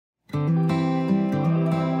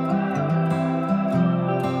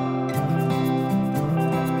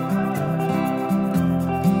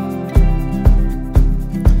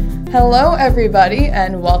Hello, everybody,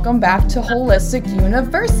 and welcome back to Holistic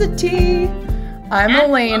University. I'm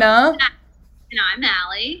Elena. And I'm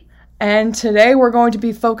Allie. And today we're going to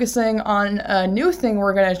be focusing on a new thing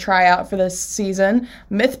we're going to try out for this season,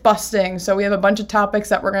 myth busting. So we have a bunch of topics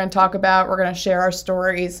that we're going to talk about. We're going to share our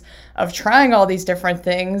stories of trying all these different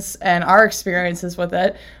things and our experiences with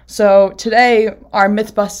it. So today our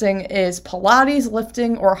myth busting is Pilates,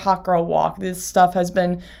 lifting, or hot girl walk. This stuff has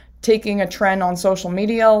been taking a trend on social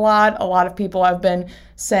media a lot. A lot of people have been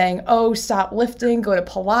saying, oh, stop lifting, go to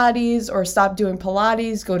Pilates, or stop doing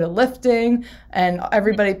Pilates, go to lifting. And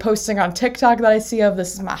everybody posting on TikTok that I see of,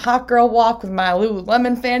 this is my hot girl walk with my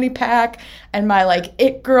Lululemon fanny pack and my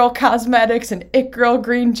It Girl cosmetics and It Girl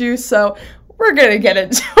green juice. So we're going to get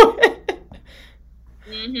into it.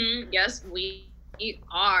 Yes, we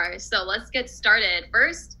are. So let's get started.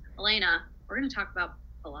 First, Elena, we're going to talk about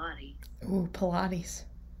Pilates. Ooh, Pilates.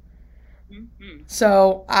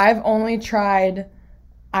 So I've only tried,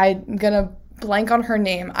 I'm going to blank on her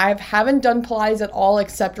name. I haven't done Pilates at all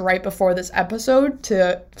except right before this episode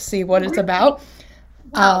to see what it's about.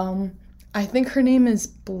 Wow. I think her name is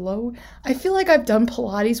Blow. I feel like I've done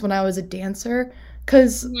Pilates when I was a dancer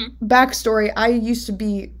because backstory, I used to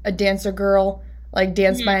be a dancer girl,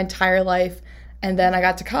 danced my entire life. And then I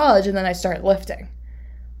got to college and then I started lifting.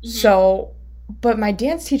 So... But my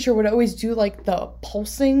dance teacher would always do, the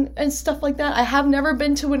pulsing and stuff like that. I have never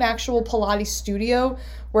been to an actual Pilates studio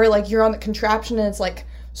where, you're on the contraption and it's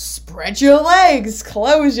spread your legs,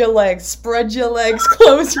 close your legs, spread your legs,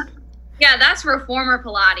 close your... Yeah, that's reformer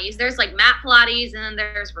Pilates. There's, mat Pilates, and then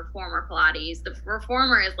there's reformer Pilates. The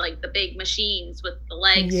reformer is, the big machines with the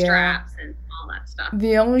leg straps and all that stuff.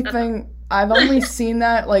 The only thing... I've only seen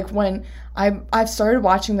that, when I've started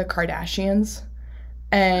watching the Kardashians,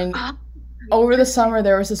 and... Over the summer,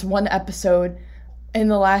 there was this one episode in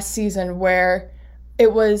the last season where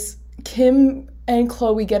it was Kim and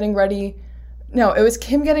Khloe getting ready. No, it was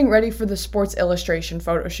Kim getting ready for the Sports Illustration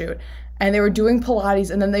photo shoot. And they were doing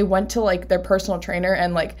Pilates, and then they went to, their personal trainer.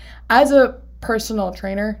 And, as a personal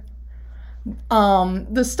trainer,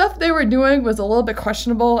 the stuff they were doing was a little bit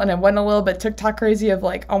questionable. And it went a little bit TikTok crazy of,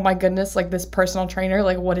 oh, my goodness, this personal trainer,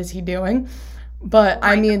 what is he doing? But,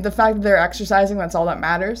 I mean, the fact that they're exercising, that's all that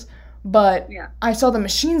matters. But I saw the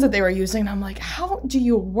machines that they were using, and I'm like, how do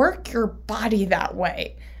you work your body that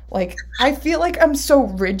way? I feel like I'm so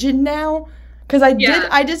rigid now, because I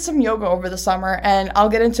did some yoga over the summer, and I'll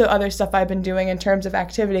get into other stuff I've been doing in terms of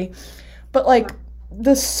activity. But,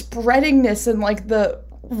 the spreadingness and, the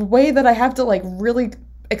way that I have to, really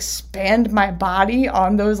expand my body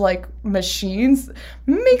on those, machines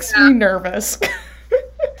makes me nervous.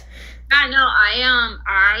 I know.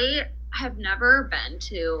 I have never been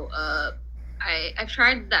to I've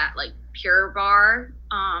tried that Pure Barre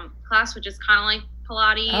class, which is kind of like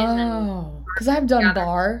Pilates. Oh, because I've done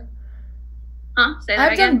barre. Huh? Say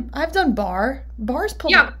that again. I've done barre. Barre's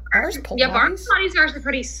Pilates. Yeah, barre and Pilates are actually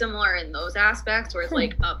pretty similar in those aspects, where it's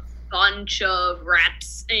a bunch of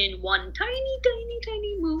reps in one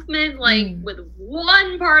tiny movement, with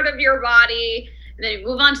one part of your body, and then you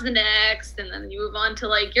move on to the next, and then you move on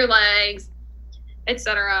to your legs,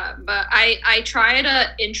 etc. But I tried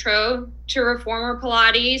a intro to reformer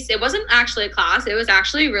Pilates. It wasn't actually a class. It was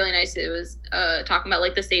actually really nice. It was talking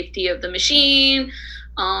about the safety of the machine,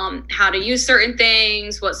 how to use certain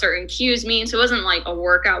things, what certain cues mean. So it wasn't a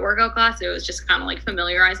workout class. It was just kind of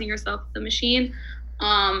familiarizing yourself with the machine.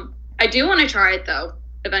 I do want to try it though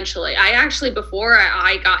eventually. I actually, before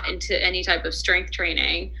I got into any type of strength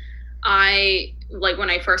training, when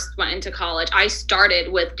I first went into college, I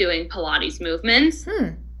started with doing Pilates movements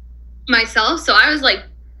myself. So I was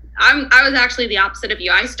I was actually the opposite of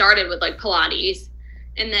you. I started with Pilates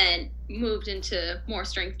and then moved into more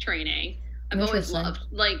strength training. I've always loved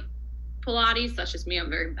Pilates. That's just me. I'm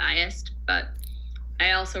very biased, but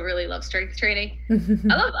I also really love strength training.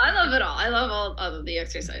 I love it all. I love all of the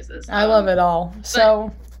exercises. I love it all.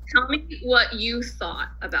 So tell me what you thought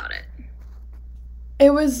about it.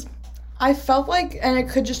 I felt and it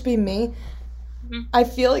could just be me, I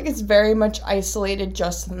feel like it's very much isolated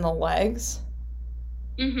just in the legs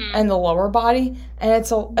and the lower body. And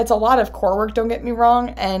it's a lot of core work, don't get me wrong.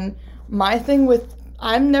 And my thing with,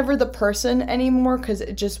 I'm never the person anymore because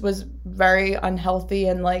it just was very unhealthy.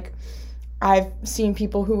 And I've seen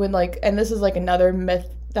people who would and this is another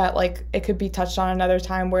myth that it could be touched on another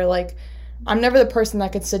time where I'm never the person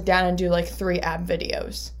that could sit down and do 3 ab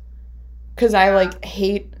videos. Because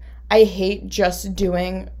I hate just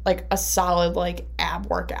doing a solid ab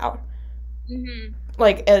workout.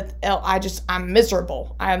 I'm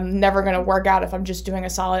miserable. I'm never gonna work out if I'm just doing a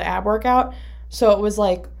solid ab workout. So it was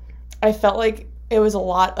I felt it was a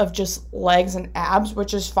lot of just legs and abs,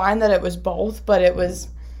 which is fine that it was both, but it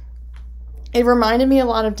reminded me a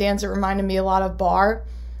lot of dance. It reminded me a lot of bar,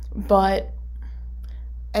 but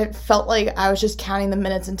it felt like I was just counting the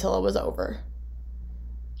minutes until it was over.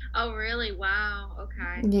 Oh, really? Wow.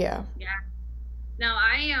 Okay. Yeah. Yeah. No,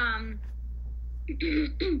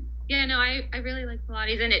 yeah, no, I really like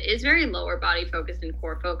Pilates, and it is very lower body focused and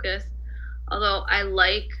core focused. Although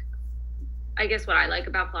I guess what I like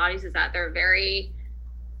about Pilates is that they're very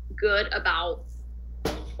good about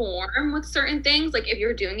form with certain things. Like if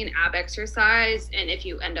you're doing an ab exercise and if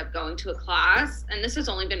you end up going to a class, and this has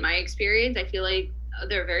only been my experience, I feel like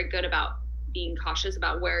they're very good about being cautious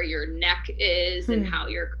about where your neck is and how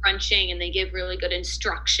you're crunching, and they give really good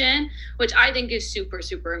instruction, which I think is super,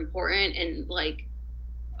 super important. And like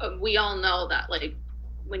we all know that like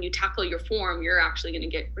when you tackle your form, you're actually going to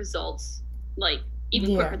get results like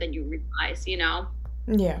even quicker than you realize, you know?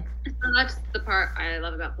 Yeah. So that's the part I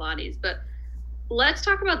love about Pilates. But let's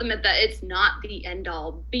talk about the myth that it's not the end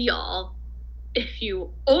all be all if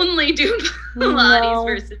you only do Pilates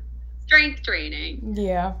versus strength training.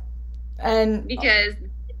 Yeah. And because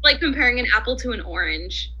it's like comparing an apple to an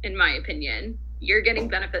orange, in my opinion. You're getting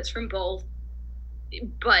benefits from both,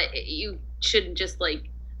 but you shouldn't just like,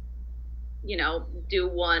 you know, do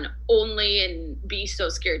one only and be so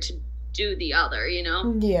scared to do the other, you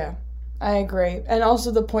know? Yeah, I agree. And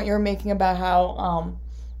also the point you were making about how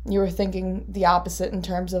you were thinking the opposite in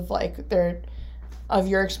terms of like of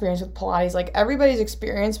your experience with Pilates. Like everybody's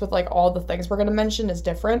experience with like all the things we're going to mention is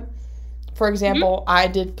different. For example, I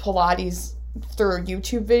did Pilates through a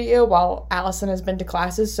YouTube video while Allison has been to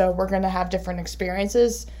classes, so we're going to have different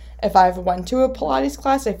experiences. If I've went to a Pilates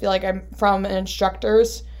class, I feel like I'm from an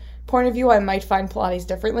instructor's point of view, I might find Pilates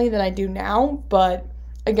differently than I do now, but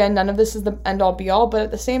again, none of this is the end-all be-all, but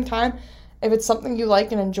at the same time, if it's something you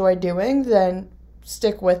like and enjoy doing, then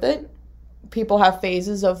stick with it. People have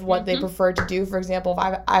phases of what they prefer to do. For example,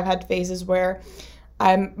 I've had phases where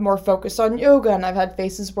I'm more focused on yoga, and I've had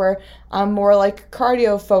phases where I'm more like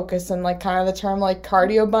cardio focused and like kind of the term like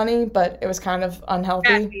cardio bunny, but it was kind of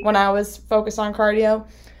unhealthy when I was focused on cardio.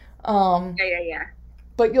 Yeah.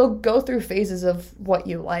 But you'll go through phases of what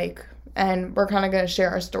you like, and we're kind of going to share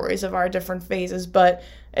our stories of our different phases, but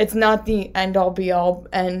it's not the end all be all.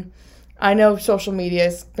 And I know social media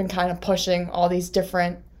has been kind of pushing all these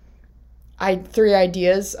different 3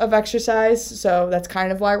 ideas of exercise, so that's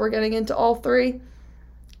kind of why we're getting into all 3.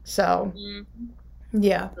 So,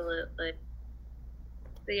 yeah. Absolutely.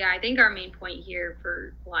 So, yeah, I think our main point here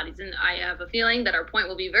for Pilates, and I have a feeling that our point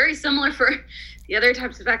will be very similar for the other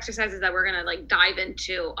types of exercises that we're going to, like, dive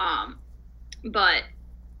into. But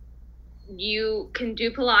you can do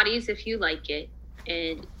Pilates if you like it,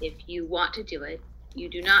 and if you want to do it. You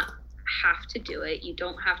do not have to do it. You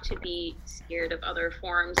don't have to be scared of other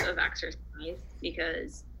forms of exercise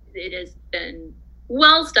because it has been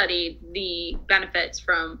well studied, the benefits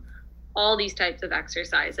from all these types of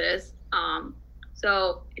exercises.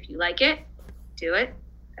 So if you like it, do it.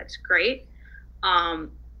 That's great. And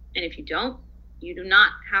if you don't, you do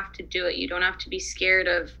not have to do it. You don't have to be scared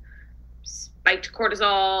of spiked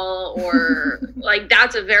cortisol or like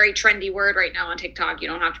that's a very trendy word right now on TikTok. You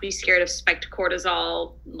don't have to be scared of spiked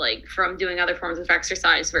cortisol like from doing other forms of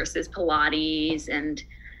exercise versus Pilates and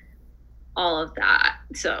all of that.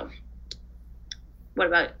 So what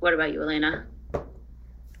about you, Elena?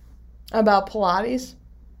 About Pilates?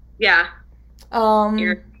 Yeah.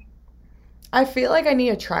 I feel like I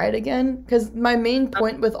need to try it again because my main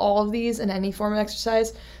point with all of these and any form of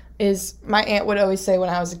exercise is my aunt would always say when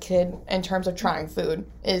I was a kid in terms of trying food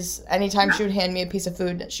is anytime she would hand me a piece of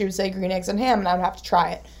food, she would say green eggs and ham and I would have to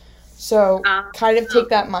try it. So kind of take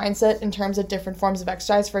that mindset in terms of different forms of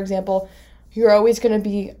exercise. For example, you're always going to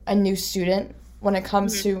be a new student when it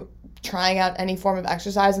comes to trying out any form of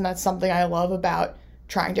exercise, and that's something I love about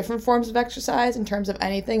trying different forms of exercise in terms of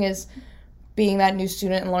anything is being that new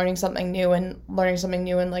student and learning something new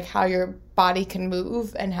and like how your body can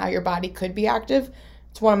move and how your body could be active.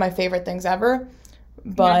 It's one of my favorite things ever.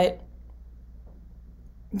 But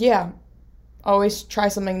yeah, always try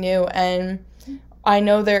something new. And I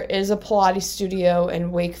know there is a Pilates studio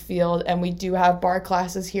in Wakefield, and we do have bar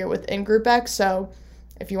classes here within Group X. So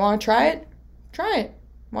if you want to try it, try it.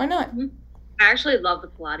 Why not? I actually love the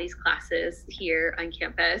Pilates classes here on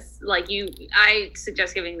campus. Like I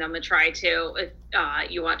suggest giving them a try too if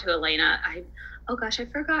you want to, Elena. Oh gosh, I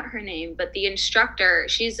forgot her name, but the instructor,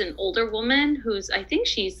 she's an older woman I think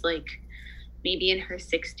she's like maybe in her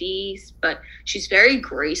 60s, but she's very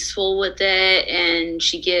graceful with it, and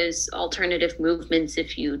she gives alternative movements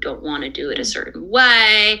if you don't want to do it a certain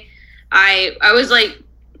way. I was like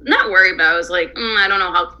not worried, but I was like, I don't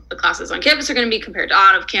know how the classes on campus are going to be compared to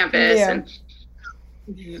out of campus. Yeah.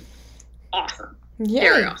 And awesome. Yay.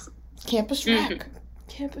 Very awesome. Campus rec. Mm-hmm.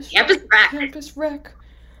 Campus rec. Campus rec.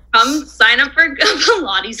 Come sign up for a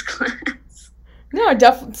Pilates class. No,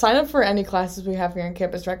 definitely sign up for any classes we have here on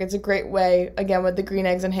Campus Rec. It's a great way, again, with the green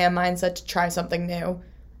eggs and ham mindset, to try something new.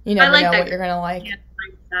 You never know what you're going to like.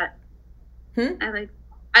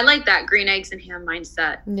 I like that green eggs and ham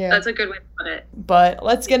mindset. Yeah. That's a good way to put it. But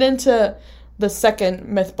let's get into the second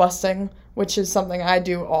myth busting, which is something I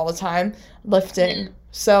do all the time, lifting.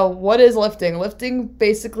 So what is lifting? Lifting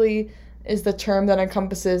basically is the term that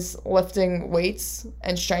encompasses lifting weights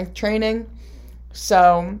and strength training.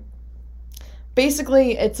 So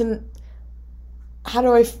basically it's how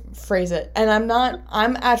do I phrase it? And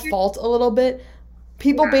I'm at fault a little bit.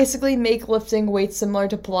 People basically make lifting weights similar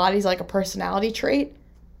to Pilates like a personality trait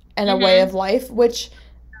and a way of life, which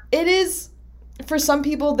it is. For some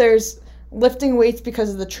people, there's lifting weights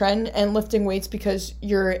because of the trend and lifting weights because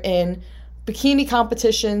you're in bikini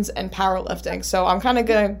competitions and powerlifting. So I'm kind of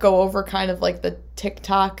going to go over kind of like the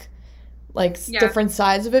TikTok, different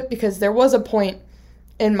sides of it, because there was a point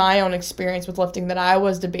in my own experience with lifting that I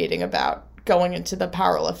was debating about going into the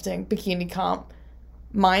powerlifting bikini comp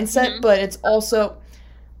mindset, but it's also,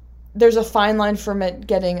 there's a fine line from it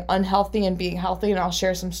getting unhealthy and being healthy, and I'll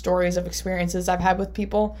share some stories of experiences I've had with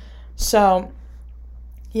people. So,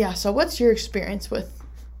 yeah, so what's your experience with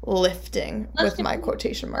lifting with my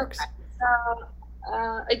quotation marks?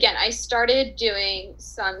 So, again, I started doing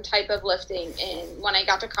some type of lifting when I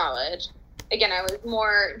got to college. Again, I was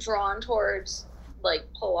more drawn towards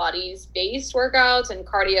Pilates-based workouts and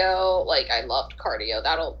cardio. I loved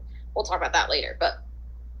cardio. We'll talk about that later. But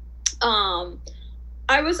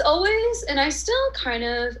I was always, and I still kind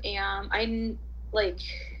of am, I'm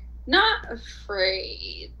not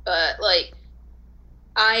afraid, but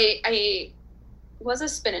I was a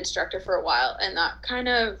spin instructor for a while, and that kind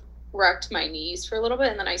of wrecked my knees for a little bit,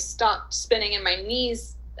 and then I stopped spinning and my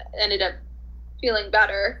knees ended up feeling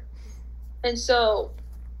better. And so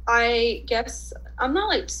I guess I'm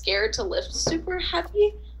not scared to lift super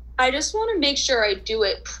heavy. I just want to make sure I do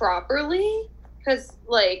it properly, because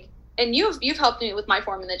and you've helped me with my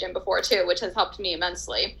form in the gym before too, which has helped me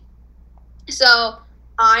immensely. So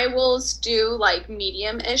I will do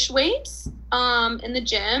medium-ish weights in the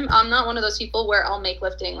gym. I'm not one of those people where I'll make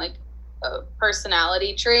lifting a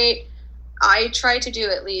personality trait. I try to do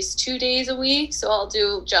at least 2 days a week, so I'll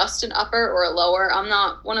do just an upper or a lower. I'm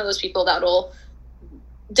not one of those people that'll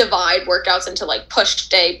divide workouts into push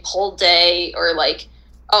day, pull day, or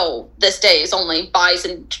this day is only bis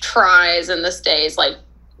and tris and this day is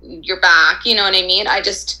your back, you know what I mean?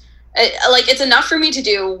 It's enough for me to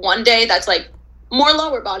do one day that's more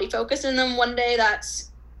lower body focused, and then one day that's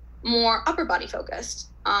more upper body focused.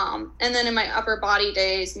 And then in my upper body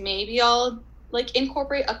days, maybe I'll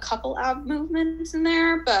incorporate a couple ab movements in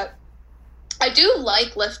there. But I do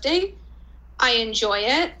like lifting. I enjoy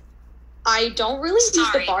it. I don't really use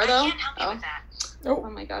the bar though. Oh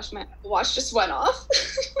my gosh, my Apple Watch just went off.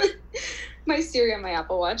 My Siri on my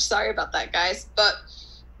Apple Watch. Sorry about that, guys. But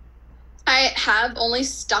I have only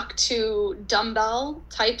stuck to dumbbell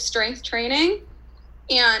type strength training,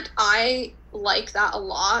 and I like that a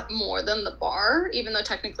lot more than the bar, even though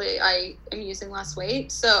technically I am using less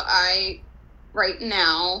weight. So I right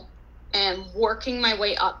now am working my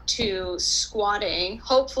way up to squatting,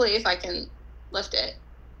 hopefully if I can lift it.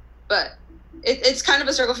 But it's kind of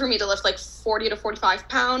a struggle for me to lift 40 to 45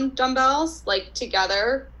 pound dumbbells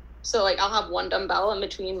together. So I'll have one dumbbell in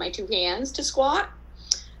between my two hands to squat.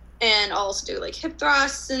 And I'll also do hip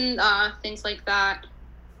thrusts and things like that.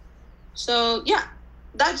 So yeah,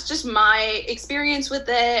 that's just my experience with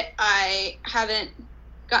it. I haven't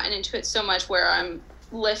gotten into it so much where I'm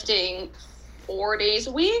lifting 4 days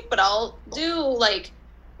a week, but I'll do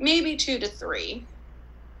maybe 2 to 3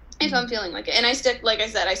 if I'm feeling like it. And I stick, like I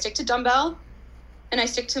said, I stick to dumbbell, and I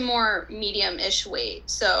stick to more medium-ish weight.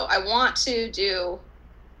 So I want to do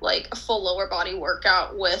a full lower body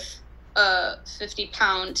workout with a 50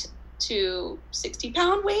 pound to 60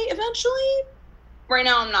 pound weight eventually. Right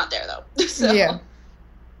now I'm not there though. So yeah.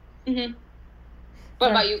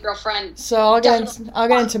 What about you, girlfriend? So I'll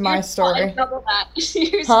get into my story. Double that.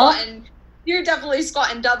 You're definitely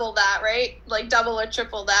squatting double that, right? Double or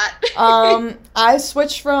triple that. I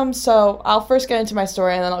switched so I'll first get into my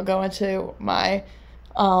story, and then I'll go into my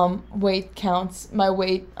weight counts, my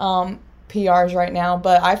weight PRs right now.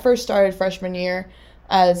 But I first started freshman year,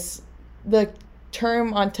 as the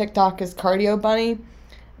term on TikTok is cardio bunny,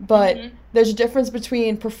 but there's a difference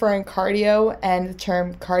between preferring cardio and the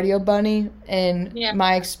term cardio bunny in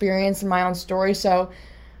my experience and my own story. So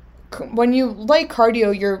when you like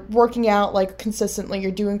cardio, you're working out like consistently,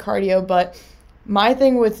 you're doing cardio, but my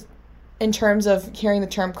thing with, in terms of hearing the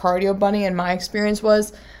term cardio bunny, in my experience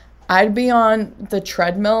was I'd be on the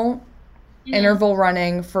treadmill, interval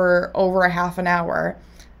running for over a half an hour,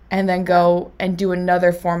 and then go and do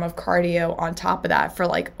another form of cardio on top of that for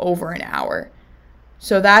like over an hour.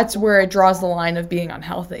 So that's where it draws the line of being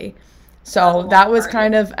unhealthy. So that was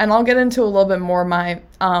kind of, and I'll get into a little bit more my,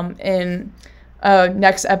 in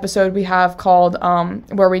next episode we have called,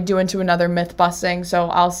 where we do into another myth busting. So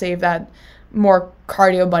I'll save that more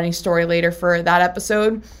cardio bunny story later for that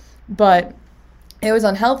episode. But it was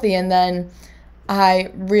unhealthy. And then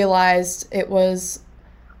I realized it was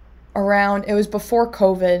before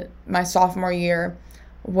COVID, my sophomore year,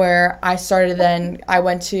 where I started, then I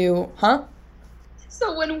went to,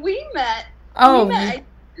 So when we met,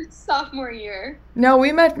 sophomore year. No,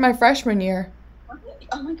 we met my freshman year.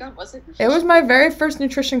 Oh my God, was it? It was my very first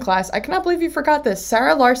nutrition class. I cannot believe you forgot this.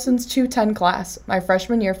 Sarah Larson's 210 class, my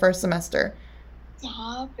freshman year, first semester.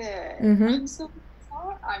 Stop it. Mm-hmm. I'm so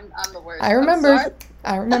sorry. I'm the worst. I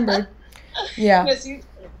remembered. Yeah. Yes, you.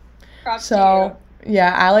 Props so, to you.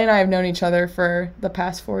 Yeah, Allie and I have known each other for the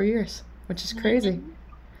past 4 years, which is crazy.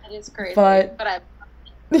 It is crazy. But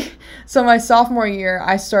so my sophomore year,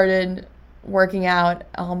 I started working out.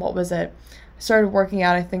 What was it? I started working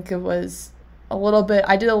out, I think it was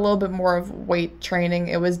I did a little bit more of weight training.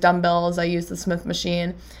 It was dumbbells. I used the Smith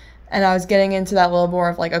machine. And I was getting into that little more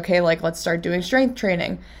of like, okay, like let's start doing strength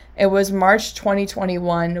training. It was March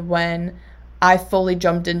 2021 when I fully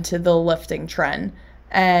jumped into the lifting trend.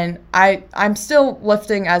 And I'm still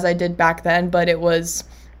lifting as I did back then, but it was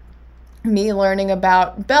me learning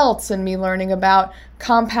about belts and me learning about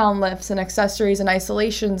compound lifts and accessories and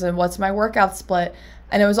isolations and what's my workout split.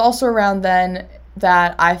 And it was also around then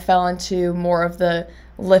that I fell into more of the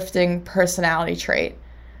lifting personality trait.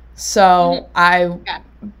 So I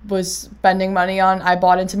was spending money on, I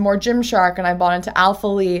bought into more Gymshark and I bought into Alpha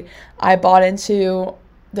Elite. I bought into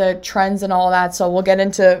the trends and all that. So we'll get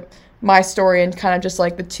into my story and kind of just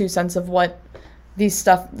like the 2 cents of what the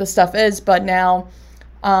stuff is. But now,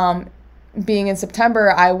 being in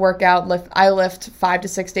September, I lift 5 to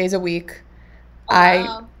 6 days a week. Oh,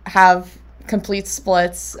 wow. I have complete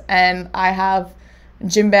splits, and I have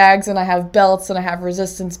gym bags, and I have belts, and I have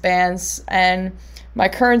resistance bands. And my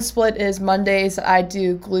current split is Mondays I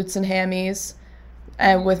do glutes and hammies,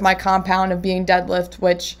 and with my compound of being deadlift,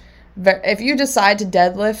 which if you decide to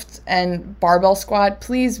deadlift and barbell squat,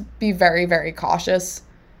 please be very, very cautious.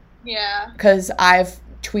 Yeah. Because I've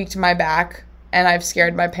tweaked my back and I've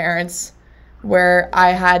scared my parents, where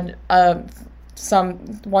I had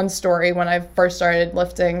one story when I first started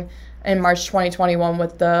lifting in March 2021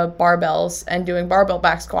 with the barbells and doing barbell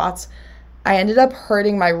back squats. I ended up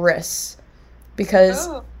hurting my wrists because,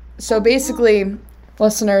 so basically,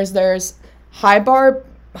 listeners, there's high bar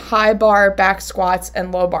back squats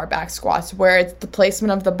and low bar back squats, where it's the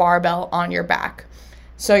placement of the barbell on your back.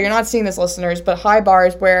 So you're not seeing this, listeners, but high bar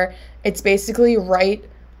is where it's basically right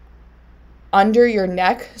under your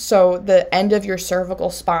neck, so the end of your cervical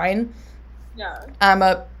spine. Yeah. I'm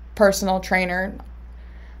a personal trainer,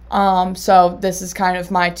 so this is kind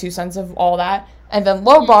of my 2 cents of all that. And then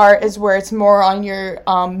low bar is where it's more on your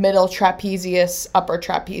middle trapezius, upper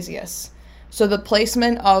trapezius. So the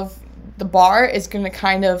placement of the bar is going to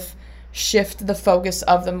kind of shift the focus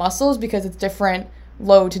of the muscles because it's different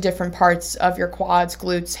load to different parts of your quads,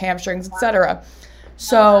 glutes, hamstrings, etc.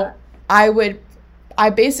 So I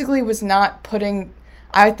basically was not putting,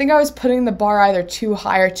 I think I was putting the bar either too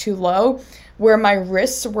high or too low, where my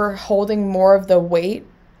wrists were holding more of the weight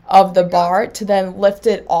of the bar to then lift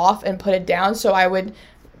it off and put it down. So I would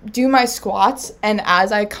do my squats, and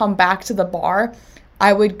as I come back to the bar,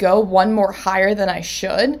 I would go one more higher than I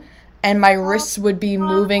should, and my wrists would be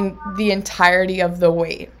moving the entirety of the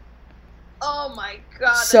weight. Oh my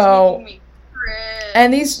God, so, that's making me cringe.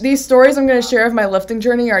 And these stories I'm going to share of my lifting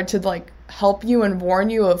journey are to like help you and warn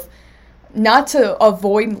you of not to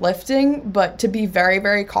avoid lifting, but to be very,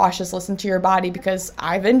 very cautious, listen to your body, because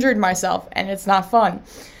I've injured myself and it's not fun.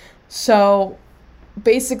 So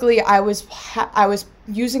basically I was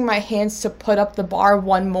using my hands to put up the bar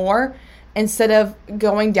one more, instead of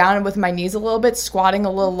going down with my knees a little bit, squatting a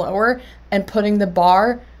little lower and putting the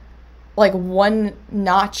bar like one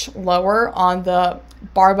notch lower on the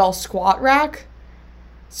barbell squat rack.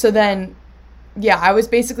 So then, yeah, I was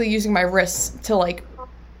basically using my wrists to like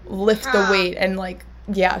lift the weight and like,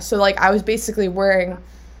 yeah. So like I was basically wearing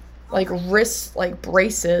like wrist like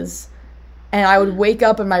braces, and I would wake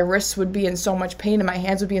up and my wrists would be in so much pain and my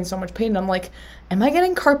hands would be in so much pain. And I'm like, am I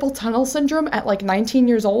getting carpal tunnel syndrome at like 19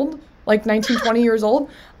 years old? like 19, 20 years old.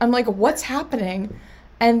 I'm like, what's happening?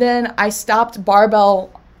 And then I stopped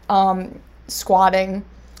barbell squatting,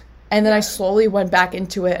 and then I slowly went back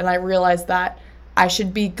into it, and I realized that I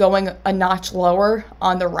should be going a notch lower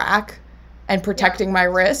on the rack and protecting my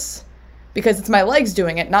wrists, because it's my legs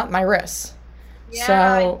doing it, not my wrists. Yeah,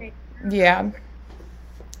 so, yeah.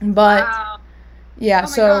 But, wow. yeah, Oh my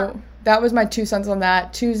so God. that was my 2 cents on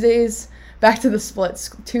that. Tuesdays, back to the splits.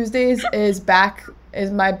 Tuesdays is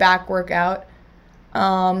my back workout.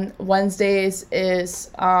 Wednesdays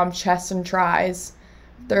is chest and tris.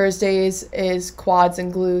 Thursdays is quads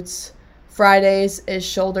and glutes. Fridays is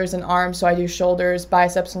shoulders and arms, so I do shoulders,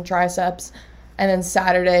 biceps, and triceps. And then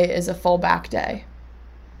Saturday is a full back day.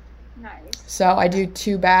 Nice. So I do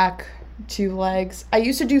 2 back, 2 legs. I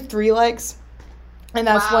used to do 3 legs, and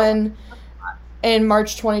that's Wow. when, in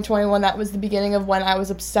March 2021, that was the beginning of when I was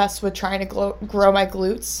obsessed with trying to grow my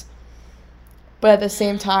glutes. But at the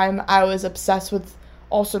same time, I was obsessed with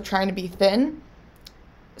also trying to be thin.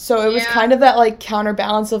 So it was Yeah. kind of that, like,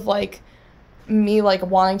 counterbalance of, like, me, like,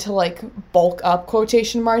 wanting to, like, bulk up,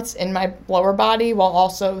 quotation marks, in my lower body while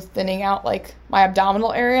also thinning out, like, my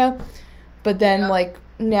abdominal area. But then, Yeah. like,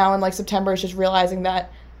 now in, like, September, it's just realizing that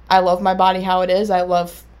I love my body how it is. I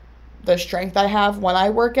love the strength I have when I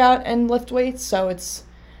work out and lift weights. So it's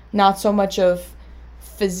not so much of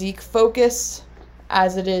physique focus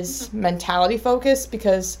as it is mentality focus,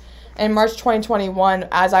 because in March 2021,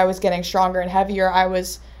 as I was getting stronger and heavier, I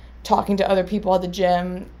was talking to other people at the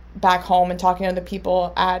gym back home and talking to other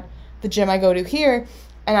people at the gym I go to here,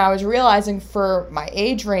 and I was realizing for my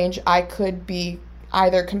age range, I could be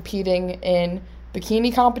either competing in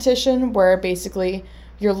bikini competition, where basically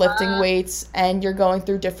you're lifting weights and you're going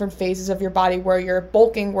through different phases of your body, where you're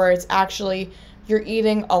bulking, where it's actually you're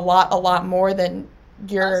eating a lot more than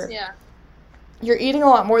you're eating a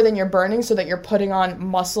lot more than you're burning, so that you're putting on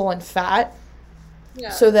muscle and fat. Yeah.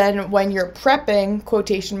 So then when you're prepping,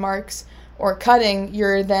 quotation marks, or cutting,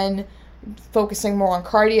 you're then focusing more on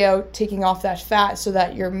cardio, taking off that fat, so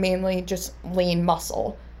that you're mainly just lean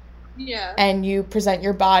muscle. Yeah. And you present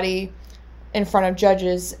your body in front of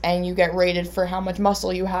judges, and you get rated for how much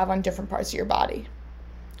muscle you have on different parts of your body.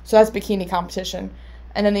 So that's bikini competition.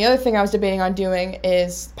 And then the other thing I was debating on doing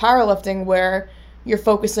is powerlifting, where you're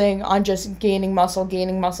focusing on just gaining muscle,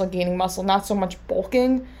 not so much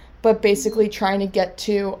bulking, but basically trying to get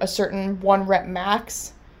to a certain 1 rep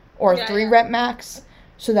max or 3 rep max,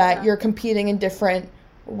 so that you're competing in different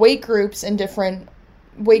weight groups, in different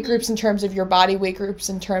weight groups in terms of your body, weight groups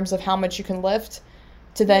in terms of how much you can lift,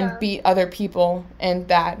 to then beat other people in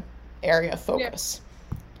that area of focus.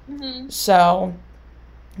 So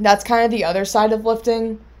that's kind of the other side of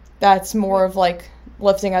lifting. That's more of like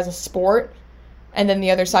lifting as a sport. And then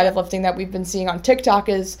the other side of lifting that we've been seeing on TikTok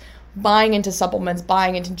is buying into supplements,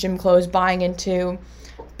 buying into gym clothes, buying into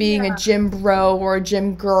being a gym bro or a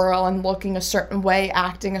gym girl and looking a certain way,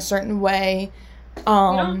 acting a certain way. You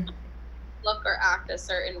don't look or act a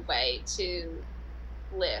certain way to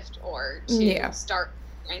lift or to start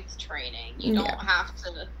strength training. You don't have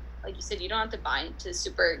to, like you said, you don't have to buy into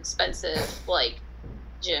super expensive like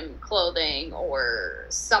gym clothing or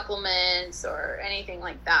supplements or anything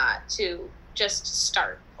like that to just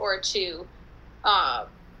start or to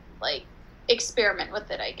like experiment with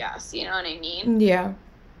it, I guess. You know what I mean? Yeah.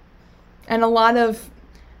 And a lot of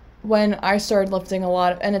when I started lifting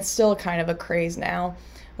and it's still kind of a craze now,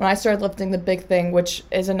 when I started lifting, the big thing, which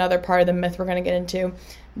is another part of the myth we're going to get into,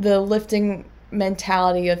 the lifting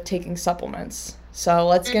mentality of taking supplements. So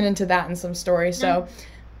let's get into that in some stories. So,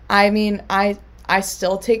 I mean, I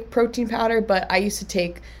still take protein powder, but I used to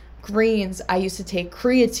take greens. I used to take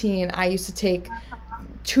creatine. I used to take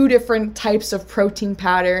 2 different types of protein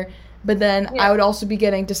powder. But then I would also be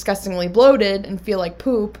getting disgustingly bloated and feel like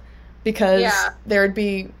poop, because there would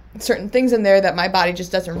be certain things in there that my body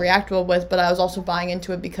just doesn't react well with, but I was also buying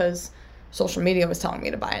into it because social media was telling me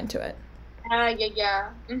to buy into it. Yeah.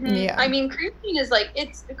 I mean, creatine is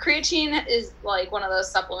like one of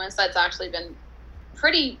those supplements that's actually been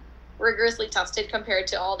pretty rigorously tested compared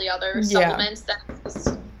to all the other supplements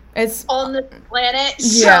that's on the planet.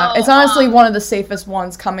 Yeah, so, it's honestly one of the safest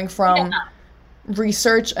ones coming from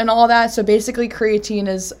research and all that. So basically creatine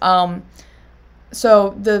is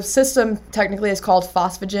so the system technically is called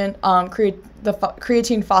phosphagen, the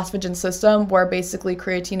creatine phosphagen system, where basically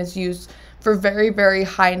creatine is used for very, very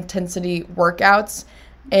high intensity workouts.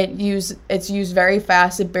 It's used very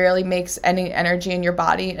fast. It barely makes any energy in your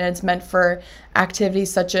body, and it's meant for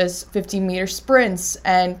activities such as 50-meter sprints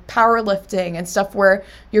and powerlifting and stuff where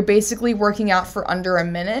you're basically working out for under a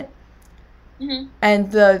minute.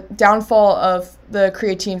 And the downfall of the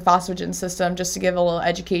creatine phosphagen system, just to give a little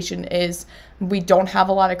education, is we don't have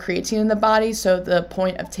a lot of creatine in the body. So the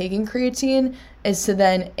point of taking creatine is to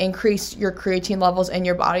then increase your creatine levels in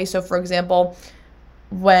your body. So for example,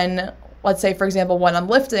 let's say, for example, when I'm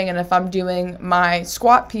lifting and if I'm doing my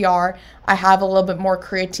squat PR, I have a little bit more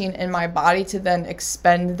creatine in my body to then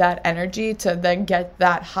expend that energy to then get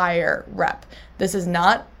that higher rep. This is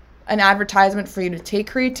not an advertisement for you to take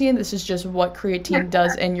creatine. This is just what creatine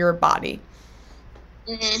does in your body.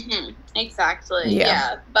 Exactly.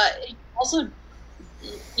 Yeah. But also,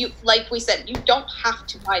 you, like we said, you don't have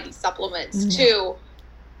to buy these supplements to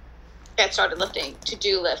get started lifting, to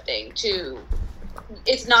do lifting,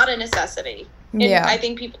 it's not a necessity. And I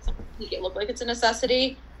think people make it look like it's a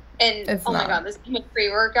necessity. And it's my God, this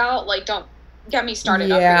pre-workout, like, don't get me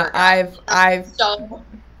started on pre-workout. I've so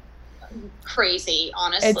crazy,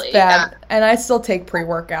 honestly. It's bad. And I still take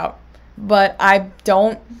pre-workout, but I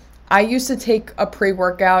used to take a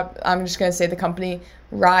pre-workout, I'm just going to say the company,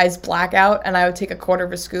 Rise Blackout, and I would take a quarter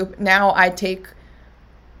of a scoop. Now I take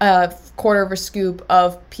a quarter of a scoop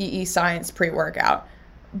of PE Science pre-workout.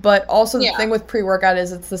 But also the thing with pre-workout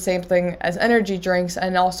is it's the same thing as energy drinks,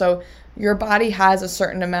 and also your body has a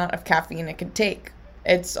certain amount of caffeine it can take.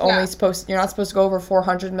 It's only you're not supposed to go over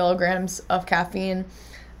 400 milligrams of caffeine.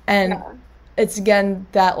 And it's, again,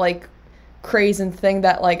 that, like, craze and thing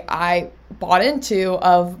that, like, I bought into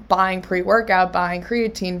of buying pre-workout, buying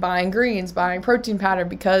creatine, buying greens, buying protein powder,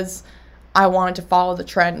 because I wanted to follow the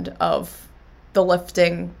trend of the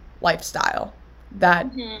lifting lifestyle that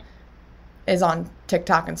is on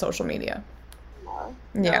TikTok and social media.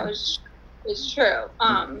 It's true.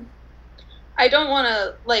 I don't want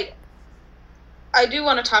to, like, I do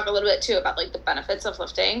want to talk a little bit too about, like, the benefits of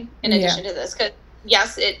lifting in addition to this, because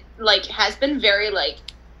yes, it, like, has been very, like,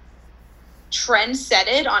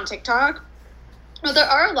 trend-setted on TikTok. But there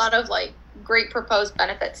are a lot of, like, great proposed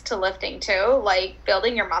benefits to lifting too. Like,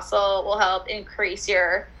 building your muscle will help increase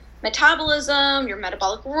your metabolism, your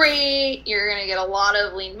metabolic rate. You're going to get a lot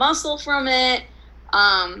of lean muscle from it.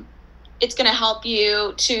 It's going to help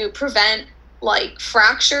you to prevent, like,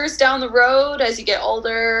 fractures down the road as you get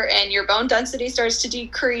older and your bone density starts to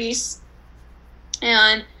decrease.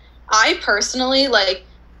 And I personally, like,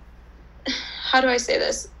 how do I say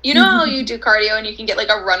this? You know how you do cardio and you can get, like,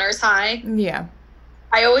 a runner's high? Yeah.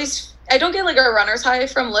 I don't get, like, a runner's high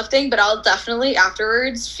from lifting, but I'll definitely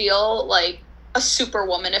afterwards feel like a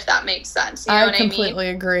superwoman, if that makes sense. You know what I mean? I completely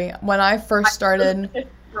agree. When I first started...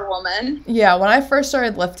 Superwoman. Yeah, when I first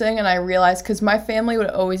started lifting and I realized, because my family would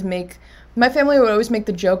always make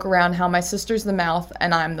the joke around how my sister's the mouth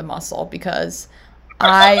and I'm the muscle, because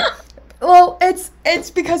well,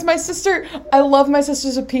 it's because my sister, I love my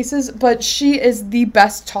sisters to pieces, but she is the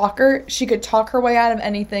best talker. She could talk her way out of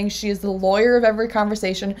anything. She is the lawyer of every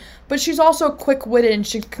conversation, but she's also quick-witted and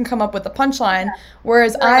she can come up with a punchline.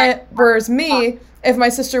 Whereas me, if my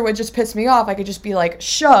sister would just piss me off, I could just be like,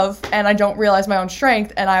 shove, and I don't realize my own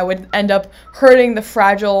strength, and I would end up hurting the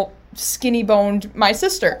fragile, skinny-boned my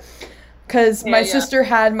sister. Because my sister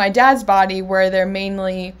had my dad's body, where they're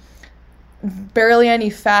mainly barely any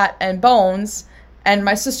fat and bones, and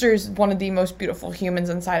my sister's one of the most beautiful humans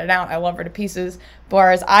inside and out. I love her to pieces.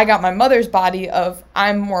 Whereas I got my mother's body of,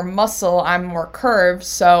 I'm more muscle, I'm more curves,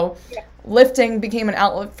 so lifting became an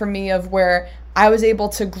outlet for me of where I was able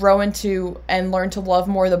to grow into and learn to love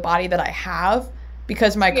more the body that I have,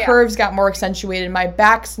 because my curves got more accentuated, my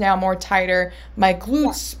back's now more tighter, my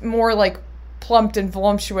glutes more, like, plumped and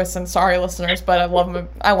voluptuous, and sorry listeners, but I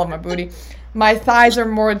love my booty. My thighs are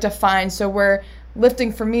more defined, so where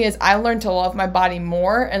lifting for me is I learned to love my body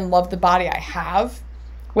more and love the body I have,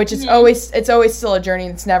 which is always still a journey.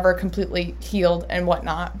 It's never completely healed and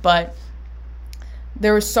whatnot, but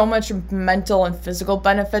there was so much mental and physical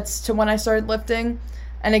benefits to when I started lifting.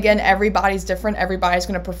 And again, everybody's different. Everybody's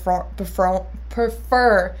going to prefer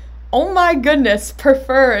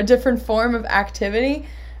a different form of activity.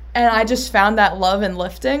 And I just found that love in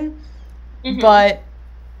lifting. But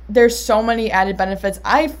there's so many added benefits.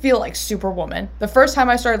 I feel like Superwoman. The first time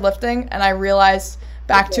I started lifting and I realized,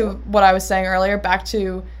 back to what I was saying earlier, back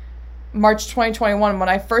to March 2021, when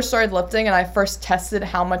I first started lifting and I first tested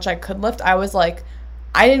how much I could lift, I was like,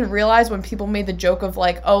 I didn't realize when people made the joke of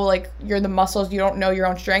like, oh, like, you're the muscles, you don't know your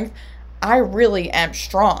own strength. I really am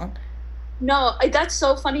strong. No, that's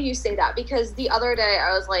so funny you say that, because the other day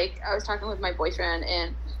I was talking with my boyfriend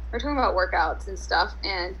and we were talking about workouts and stuff,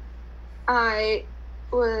 and I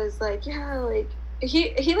was like, yeah, like,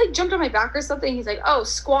 he like jumped on my back or something. He's like, oh,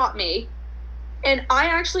 squat me. And I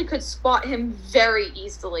actually could squat him very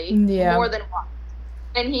easily, more than once.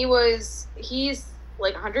 And he's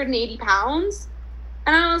like 180 pounds.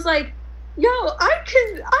 And I was like, yo,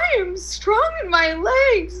 I am strong in my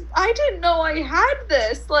legs. I didn't know I had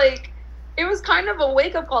this. Like, it was kind of a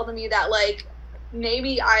wake-up call to me that, like,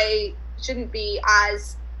 maybe I shouldn't be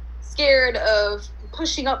as scared of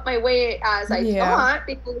pushing up my weight as I thought,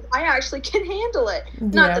 because I actually can handle it.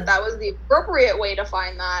 Not that was the appropriate way to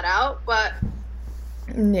find that out, but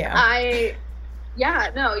you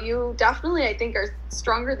definitely, I think, are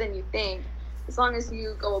stronger than you think, as long as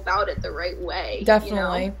you go about it the right way.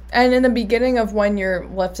 Definitely. You know? And in the beginning of when you're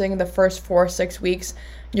lifting, the first 4 or 6 weeks,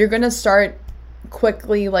 you're going to start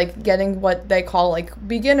quickly, like, getting what they call, like,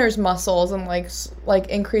 beginner's muscles, and, like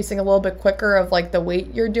increasing a little bit quicker of, like, the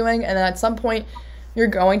weight you're doing. And then at some point, you're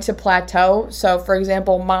going to plateau. So, for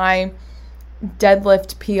example, my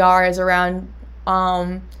deadlift PR is around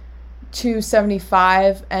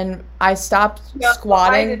 275, and I stopped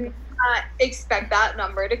squatting. I did not expect that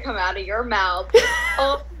number to come out of your mouth.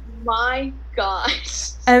 Oh my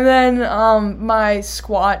gosh. And then my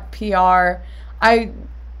squat PR, I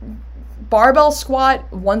barbell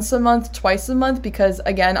squat once a month, twice a month, because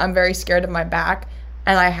again, I'm very scared of my back,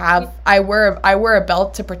 and I wear a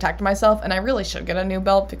belt to protect myself, and I really should get a new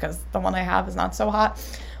belt because the one I have is not so hot.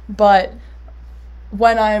 But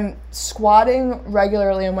when I'm squatting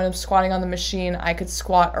regularly and when I'm squatting on the machine, I could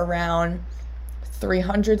squat around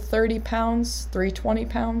 330 pounds, 320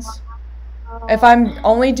 pounds. If I'm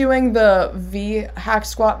only doing the V hack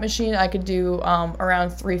squat machine, I could do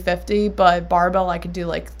around 350, but barbell I could do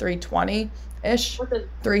like 320-ish,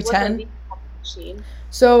 310. Machine?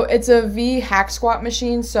 So it's a V hack squat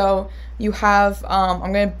machine. So you have,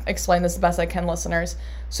 I'm going to explain this the best I can, listeners.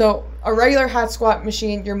 So a regular hack squat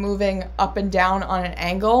machine, you're moving up and down on an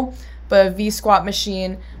angle, but a V squat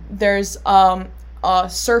machine, there's a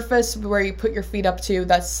surface where you put your feet up to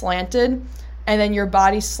that's slanted, and then your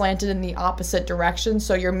body's slanted in the opposite direction,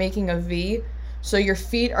 so you're making a V. So your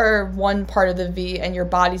feet are one part of the V, and your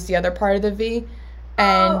body's the other part of the V.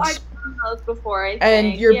 And I've done those before, I think.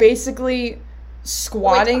 And you're basically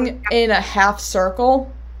squatting in a half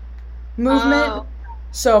circle movement.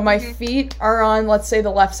 So my feet are on, let's say,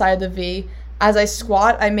 the left side of the V. As I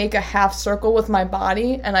squat, I make a half circle with my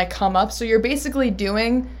body, and I come up. So you're basically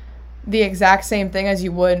doing the exact same thing as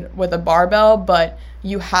you would with a barbell, but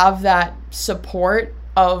you have that support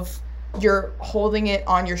of you're holding it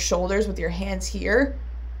on your shoulders with your hands here.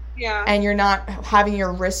 Yeah. And you're not having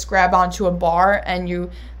your wrists grab onto a bar. And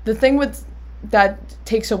the thing with that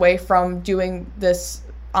takes away from doing this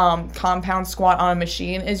compound squat on a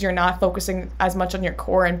machine is you're not focusing as much on your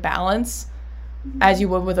core and balance as you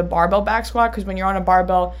would with a barbell back squat. Because when you're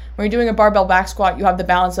doing a barbell back squat, you have the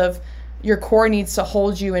balance of your core needs to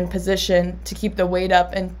hold you in position to keep the weight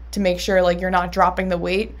up and to make sure, like, you're not dropping the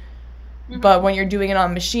weight. But when you're doing it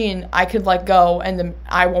on a machine, I could let go and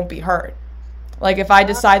I won't be hurt. Like, if I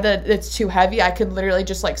decide that it's too heavy, I could literally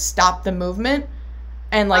just, like, stop the movement,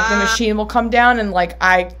 and, like, the machine will come down, and, like,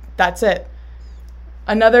 that's it.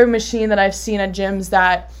 Another machine that I've seen at gyms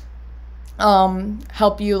that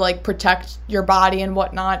help you, like, protect your body and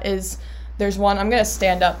whatnot is, there's one, I'm going to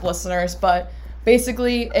stand up, listeners, but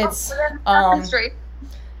basically it's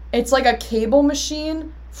like a cable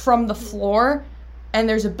machine from the floor, and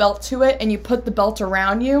there's a belt to it, and you put the belt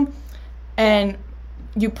around you, and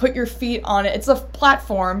you put your feet on it. It's a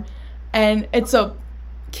platform, and it's a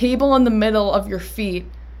cable in the middle of your feet.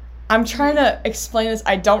 I'm trying to explain this.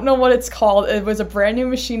 I don't know what it's called. It was a brand new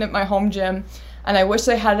machine at my home gym, and I wish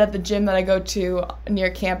they had it at the gym that I go to near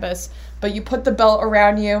campus. But you put the belt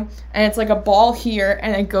around you, and it's like a ball here,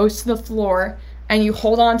 and it goes to the floor, and you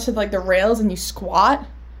hold on to, like, the rails, and you squat.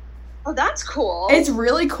 Oh, that's cool. It's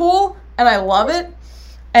really cool, and I love it.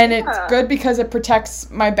 And it's good because it protects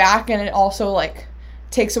my back, and it also, like,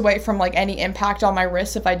 takes away from, like, any impact on my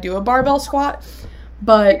wrists if I do a barbell squat.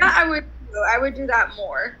 But yeah, I would do that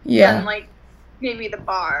more than, like, maybe the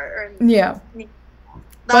bar.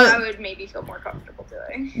 I would maybe feel more comfortable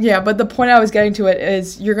doing. Yeah, but the point I was getting to it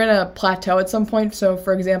is you're going to plateau at some point. So,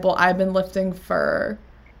 for example, I've been lifting for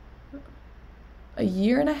a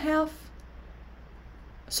year and a half.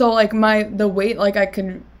 So, like, the weight, like, I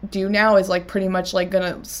can do now is, like, pretty much, like,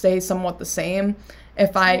 gonna stay somewhat the same.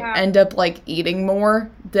 If I end up, like, eating more,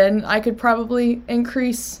 then I could probably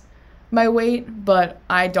increase my weight, but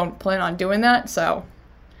I don't plan on doing that, so.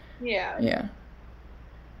 Yeah.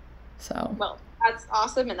 So. Well, that's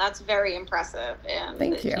awesome, and that's very impressive. And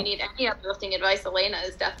Thank you. If you need any uplifting advice, Elena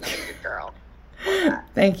is definitely your girl.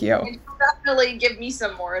 Thank you. And she'll definitely give me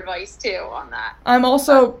some more advice too on that. I'm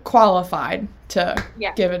also qualified to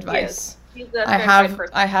give advice. I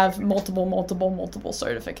have multiple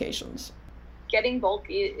certifications. getting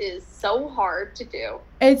bulky is so hard to do.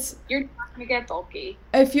 You're not gonna get bulky.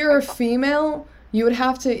 If you're a female, you would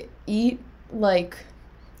have to eat like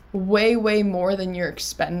way, way more than you're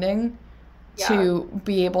expending to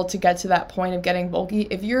be able to get to that point of getting bulky.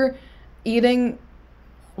 If you're eating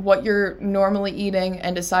what you're normally eating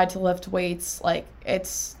and decide to lift weights, like,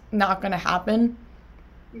 it's not going to happen.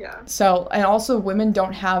 Yeah. So, and also women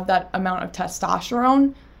don't have that amount of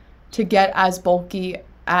testosterone to get as bulky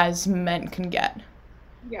as men can get.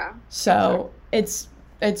 Yeah. So it's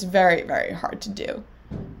very, very hard to do.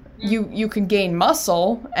 You can gain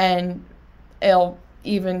muscle and it'll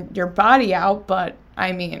even your body out, but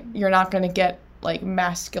I mean, you're not going to get like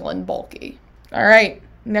masculine bulky. All right,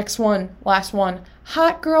 next one, last one.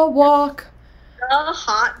 Hot girl walk. The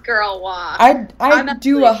hot girl walk. I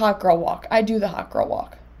do a hot girl walk. I do the hot girl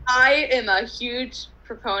walk. I am a huge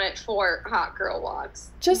proponent for hot girl walks.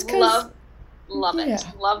 Just because love it.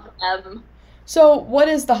 Love them. So what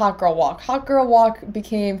is the hot girl walk? Hot girl walk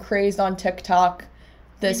became crazed on TikTok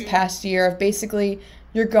this past year. Of basically,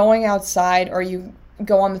 you're going outside or you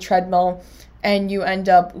go on the treadmill and you end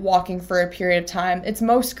up walking for a period of time. It's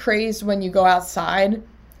most crazed when you go outside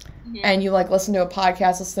and you like listen to a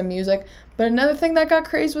podcast, listen to music. But another thing that got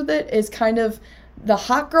crazed with it is kind of the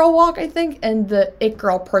hot girl walk, I think, and the it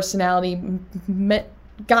girl personality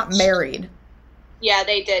got married. Yeah,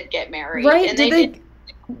 they did get married. Right? And I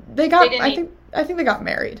think they got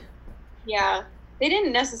married. Yeah. They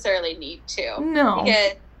didn't necessarily need to. No.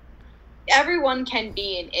 Because everyone can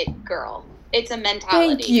be an it girl. It's a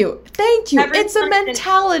mentality. Thank you. It's a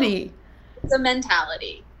mentality. It's a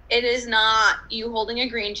mentality. It is not you holding a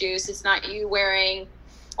green juice. It's not you wearing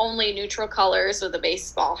only neutral colors with a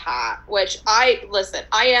baseball hat, which I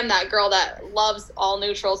am that girl that loves all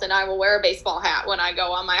neutrals, and I will wear a baseball hat when I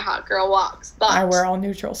go on my hot girl walks. But I wear all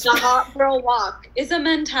neutrals. The hot girl walk is a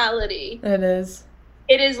mentality. It is.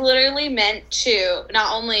 It is literally meant to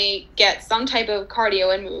not only get some type of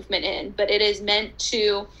cardio and movement in, but it is meant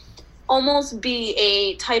to almost be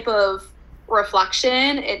a type of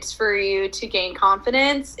reflection. It's for you to gain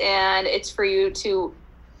confidence, and it's for you to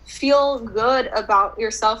feel good about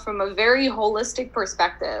yourself from a very holistic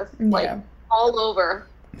perspective. Yeah. Like all over.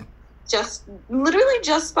 Just literally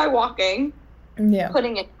just by walking. Yeah.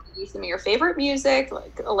 Putting in some of your favorite music,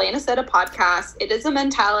 like Elena said, a podcast. It is a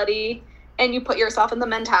mentality, and you put yourself in the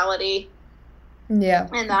mentality. Yeah.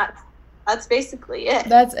 And that's basically it.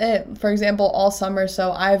 That's it. For example, all summer,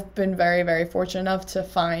 so I've been very, very fortunate enough to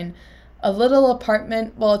find a little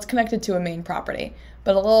apartment. Well, it's connected to a main property,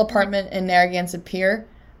 but a little apartment in Narragansett Pier.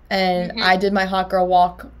 And I did my hot girl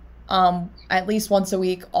walk at least once a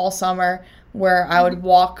week all summer, where I would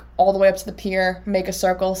walk all the way up to the pier, make a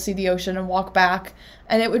circle, see the ocean, and walk back.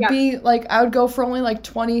 And it would be like, I would go for only like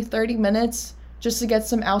 20, 30 minutes just to get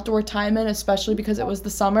some outdoor time in, especially because it was the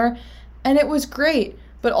summer. And it was great.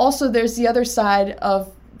 But also there's the other side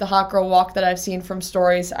of the hot girl walk that I've seen from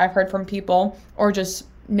stories I've heard from people, or just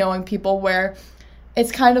knowing people, where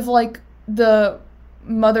it's kind of like the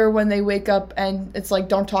mother when they wake up and it's like,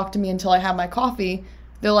 don't talk to me until I have my coffee.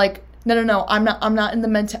 They're like, no, I'm not in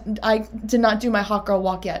the I did not do my hot girl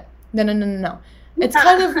walk yet. No. It's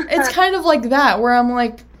kind of like that, where I'm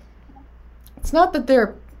like, it's not that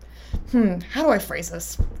they're how do I phrase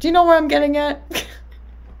this? Do you know where I'm getting at?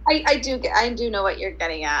 I do know what you're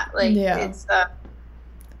getting at. Like, it's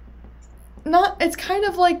it's kind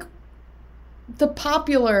of like the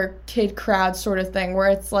popular kid crowd sort of thing, where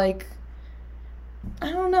it's like,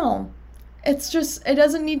 I don't know. It's just, it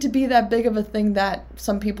doesn't need to be that big of a thing that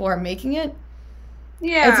some people are making it.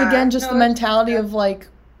 Yeah. It's again just the mentality of like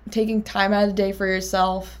taking time out of the day for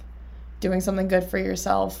yourself, doing something good for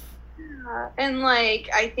yourself. Yeah. And like,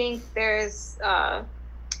 I think there's,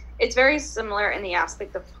 it's very similar in the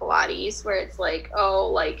aspect of Pilates, where it's like,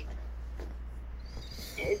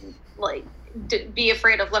 be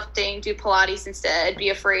afraid of lifting, do Pilates instead. Be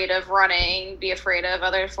afraid of running, be afraid of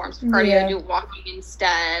other forms of cardio, do walking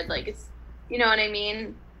instead. Like, it's, you know what I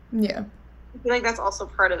mean? Yeah. I feel like that's also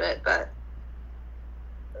part of it, but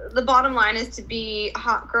the bottom line is to be a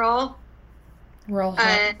hot girl. We're all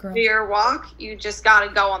hot girl. For your walk, you just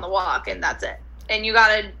gotta go on the walk, and that's it. And you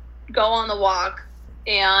gotta go on the walk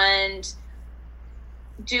and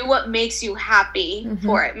do what makes you happy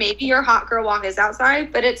for it. Maybe your hot girl walk is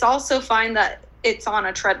outside, but it's also fine that it's on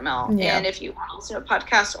a treadmill. Yeah. And if you want to listen to a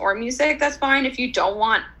podcast or music, that's fine. If you don't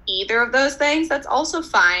want either of those things, that's also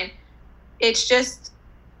fine. It's just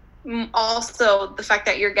also the fact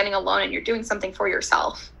that you're getting alone and you're doing something for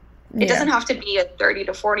yourself. It doesn't have to be a 30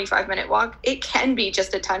 to 45 minute walk. It can be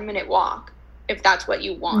just a 10-minute walk if that's what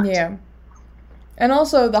you want. Yeah. And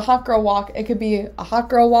also the hot girl walk, it could be a hot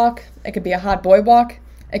girl walk, it could be a hot boy walk,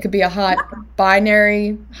 it could be a hot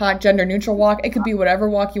binary, hot gender neutral walk. It could be whatever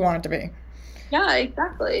walk you want it to be. Yeah,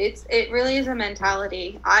 exactly. It really is a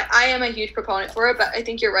mentality. I am a huge proponent for it, but I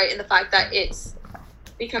think you're right in the fact that it's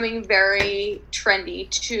becoming very trendy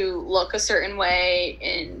to look a certain way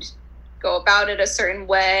and go about it a certain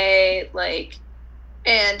way. Like,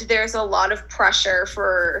 and there's a lot of pressure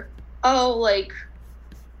for,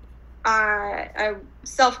 I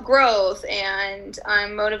self-growth and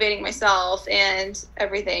I'm motivating myself and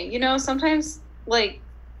everything. Sometimes like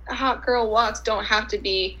hot girl walks don't have to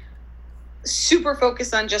be super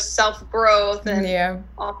focused on just self-growth and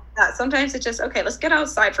all that. Sometimes it's just, okay, let's get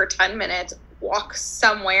outside for 10 minutes, walk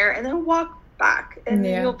somewhere, and then walk back, and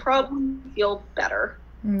you'll probably feel better.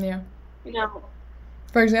 Yeah.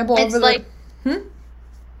 For example, it's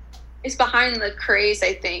it's behind the craze,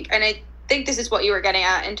 I think. And I think this is what you were getting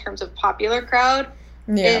at in terms of popular crowd,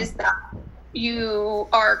 is that you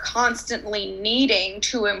are constantly needing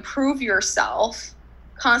to improve yourself,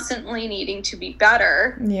 constantly needing to be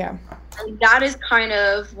better. Yeah. And that is kind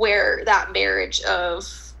of where that marriage of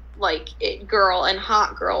like it girl and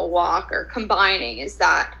hot girl walk are combining, is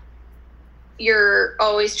that you're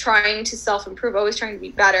always trying to self-improve, always trying to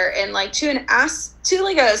be better. And like to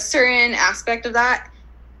a certain aspect of that,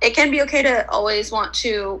 it can be okay to always want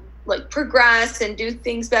to like progress and do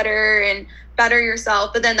things better and better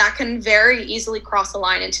yourself. But then that can very easily cross a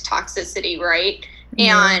line into toxicity, right?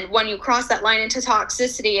 And when you cross that line into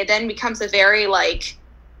toxicity, it then becomes a very like,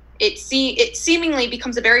 it seemingly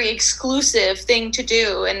becomes a very exclusive thing to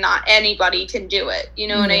do, and not anybody can do it. You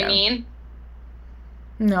know what I mean?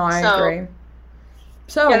 No, I agree.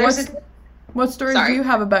 So what stories do you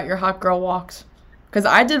have about your hot girl walks? Because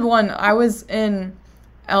I did one. I was in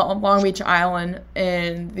Long Beach Island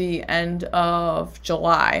in the end of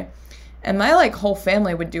July. And my, like, whole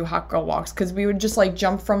family would do hot girl walks because we would just, like,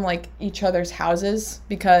 jump from, like, each other's houses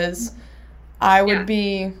because I would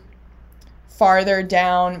be farther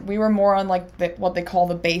down. We were more on, like, what they call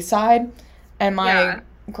the Bayside. And my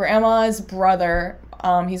grandma's brother,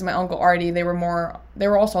 he's my Uncle Artie, they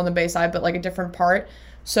were also on the Bayside, but, like, a different part.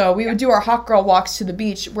 So we would do our hot girl walks to the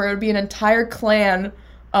beach where it would be an entire clan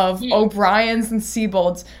of O'Briens and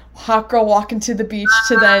Seabolds hot girl walking to the beach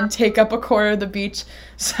to then take up a quarter of the beach.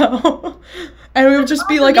 So, and we would just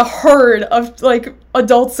be like a herd of like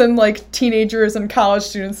adults and like teenagers and college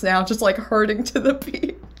students now just like herding to the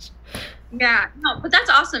beach. Yeah, no, but that's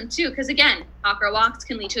awesome too, because again, hot girl walks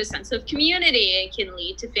can lead to a sense of community. It can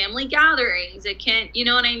lead to family gatherings. It can, you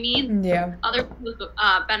know what I mean? Yeah. Other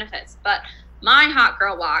benefits. But my hot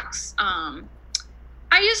girl walks,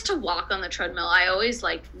 I used to walk on the treadmill. I always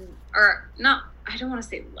I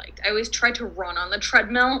always tried to run on the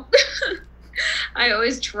treadmill. I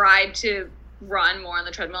always tried to run more on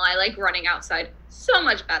the treadmill. I like running outside so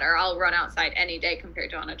much better. I'll run outside any day compared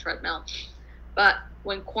to on a treadmill. But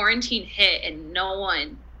when quarantine hit and no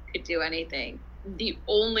one could do anything, the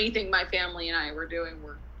only thing my family and I were doing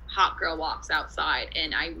were hot girl walks outside.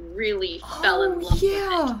 And I really fell in love with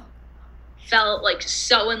it. Felt like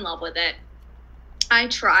so in love with it. I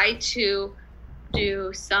try to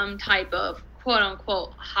do some type of quote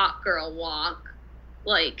unquote hot girl walk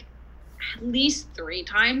like at least 3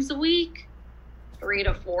 times a week, 3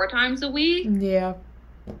 to 4 times a week. Yeah.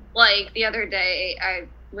 Like the other day I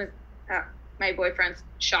was at my boyfriend's,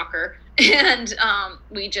 shocker, and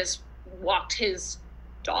we just walked his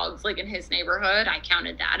dogs like in his neighborhood. I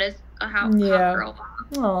counted that as a hot girl walk.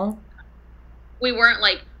 Aww. We weren't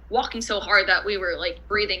like walking so hard that we were like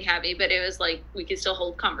breathing heavy, but it was like we could still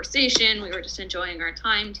hold conversation. We were just enjoying our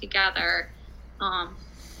time together.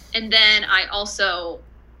 And then I also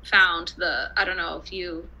found I don't know if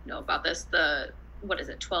you know about this,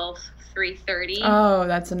 12-3-30. Oh,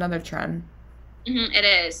 that's another trend. It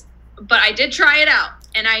is. But I did try it out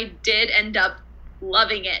and I did end up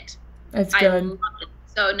loving it. It's good. I love it.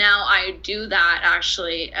 So now I do that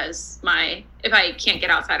actually as if I can't get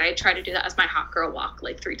outside, I try to do that as my hot girl walk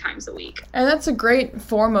like 3 times a week. And that's a great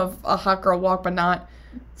form of a hot girl walk, but not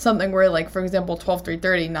something where, like, for example,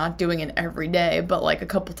 12-3-30, not doing it every day, but like a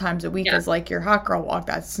couple times a week is like your hot girl walk.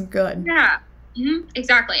 That's good. Yeah,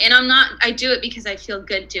 exactly. And I do it because I feel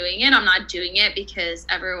good doing it. I'm not doing it because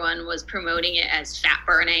everyone was promoting it as fat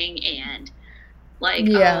burning and like,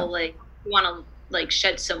 oh, like you want to like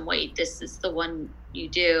shed some weight. This is the one you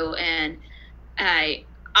do. And I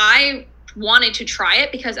wanted to try it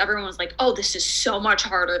because everyone was like, oh, this is so much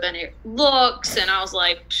harder than it looks. And I was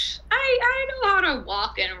like, I know how to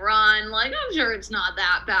walk and run. Like, I'm sure it's not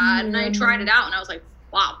that bad. And I tried it out and I was like,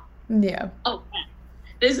 wow. Yeah. Oh,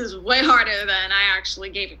 this is way harder than I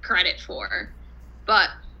actually gave it credit for. But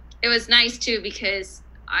it was nice too because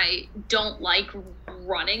I don't like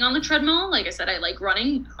running on the treadmill. Like I said, I like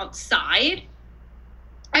running outside.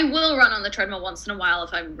 I will run on the treadmill once in a while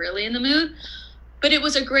if I'm really in the mood. But it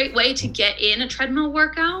was a great way to get in a treadmill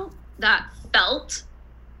workout that felt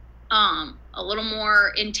a little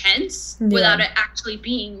more intense without it actually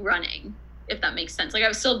being running, if that makes sense. Like I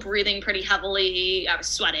was still breathing pretty heavily. I was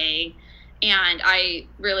sweating. And I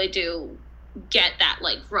really do get that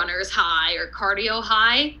like runner's high or cardio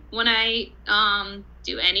high when I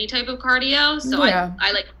do any type of cardio. So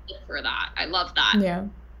I like it for that. I love that. Yeah.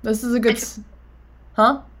 This is a good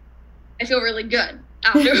I feel really good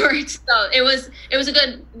afterwards. So it was a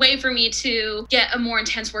good way for me to get a more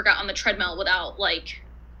intense workout on the treadmill without like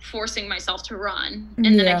forcing myself to run.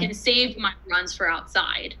 And then I can save my runs for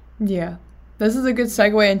outside. Yeah. This is a good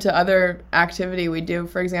segue into other activity we do.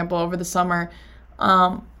 For example, over the summer,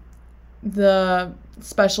 the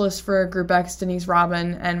specialist for Group X, Denise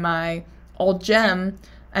Robin, and my old gym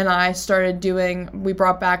and I we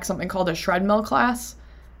brought back something called a treadmill class,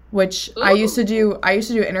 which I used to do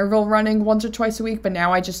interval running once or twice a week, but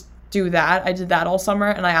now I just do that. I did that all summer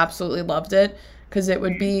and I absolutely loved it because it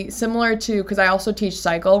would be similar to, because I also teach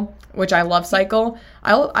cycle, which I love cycle.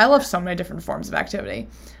 I love so many different forms of activity.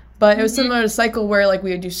 But it was similar to cycle where like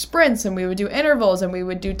we would do sprints and we would do intervals and we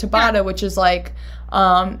would do Tabata, which is like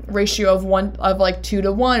ratio of like 2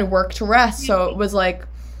 to 1, work to rest. So it was like,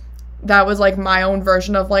 that was like my own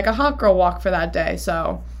version of like a hot girl walk for that day.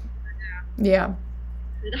 So yeah.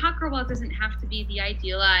 The hot girl walk doesn't have to be the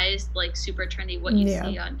idealized, like super trendy, what you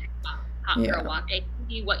see on TikTok. Hot girl walk. It can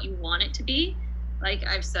be what you want it to be. Like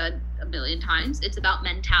I've said a million times, it's about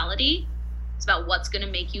mentality. It's about what's going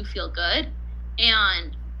to make you feel good.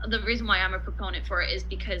 And the reason why I'm a proponent for it is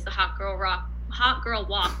because the hot girl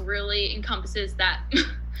walk really encompasses that.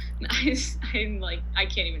 I'm like, I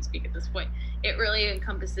can't even speak at this point. It really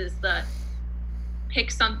encompasses the pick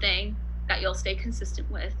something that you'll stay consistent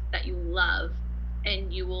with, that you love,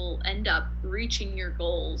 and you will end up reaching your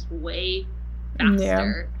goals way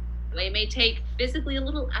faster. Yeah. It may take physically a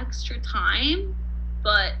little extra time,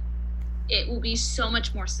 but it will be so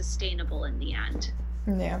much more sustainable in the end.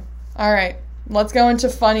 Yeah. All right. Let's go into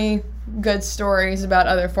funny, good stories about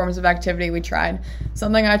other forms of activity we tried.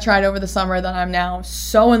 Something I tried over the summer that I'm now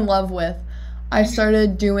so in love with. I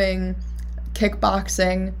started doing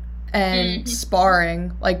kickboxing and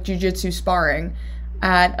sparring, like jiu-jitsu sparring,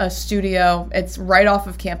 at a studio. It's right off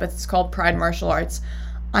of campus. It's called Pride Martial Arts.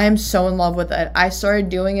 I am so in love with it. I started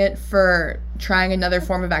doing it for trying another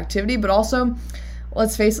form of activity, but also,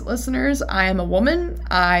 let's face it, listeners, I am a woman.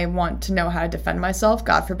 I want to know how to defend myself.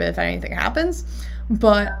 God forbid if anything happens.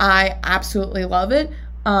 But I absolutely love it.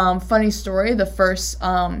 Funny story, the first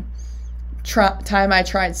time I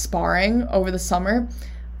tried sparring over the summer,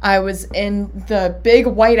 I was in the big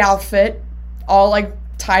white outfit, all like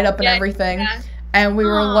tied up and everything. Yeah. And we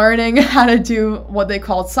were learning how to do what they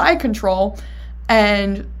called side control.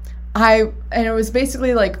 And it was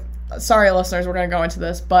basically like, sorry listeners, we're going to go into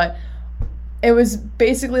this, but it was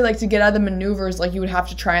basically like to get out of the maneuvers, like you would have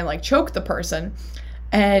to try and like choke the person.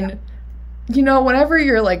 And, you know, whenever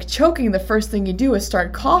you're like choking, the first thing you do is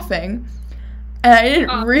start coughing. And I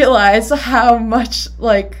didn't realize how much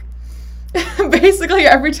like, basically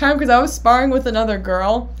every time, because I was sparring with another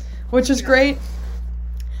girl, which is great.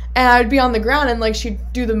 And I'd be on the ground and like she'd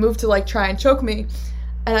do the move to like try and choke me.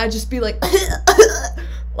 And I'd just be like,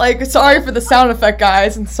 like, sorry for the sound effect,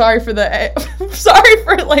 guys, and sorry for like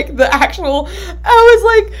the actual,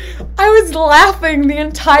 I was laughing the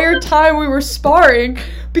entire time we were sparring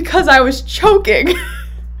because I was choking.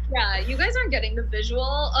 Yeah, you guys aren't getting the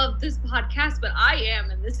visual of this podcast, but I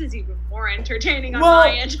am, and this is even more entertaining on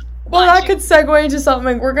my end. Well, that could segue into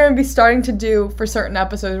something we're going to be starting to do for certain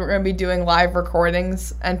episodes. We're going to be doing live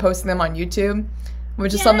recordings and posting them on YouTube,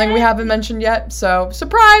 which is something we haven't mentioned yet. So,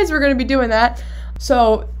 surprise, we're going to be doing that.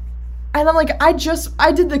 So, and I'm like, I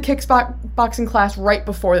did the kickboxing class right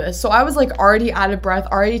before this. So, I was like already out of breath,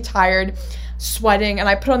 already tired, sweating, and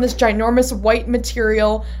I put on this ginormous white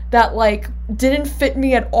material that like didn't fit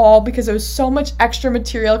me at all because it was so much extra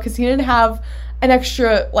material because he didn't have an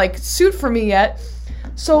extra like suit for me yet.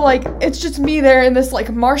 So, like, it's just me there in this,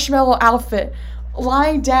 like, marshmallow outfit,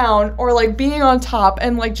 lying down or, like, being on top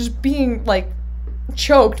and, like, just being, like,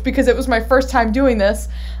 choked because it was my first time doing this.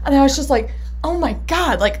 And I was just like, oh, my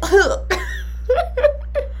God, like, ugh. Oh,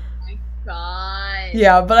 my God.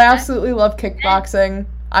 Yeah, but I absolutely love kickboxing.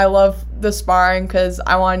 I love the sparring because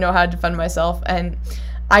I want to know how to defend myself. And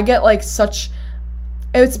I get, like,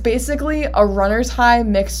 it's basically a runner's high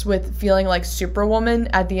mixed with feeling like Superwoman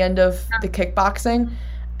at the end of the kickboxing.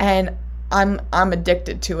 And I'm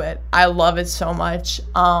addicted to it. I love it so much.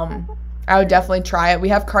 I would definitely try it. We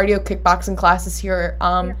have cardio kickboxing classes here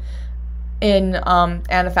in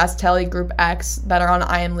Anna Fastatelli Group X that are on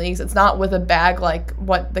IM Leagues. It's not with a bag like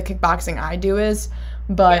what the kickboxing I do is,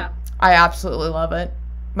 but I absolutely love it.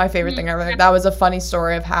 My favorite thing ever. That was a funny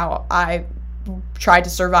story of how I tried to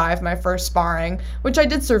survive my first sparring, which I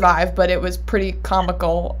did survive, but it was pretty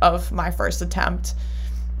comical of my first attempt.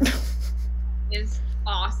 It's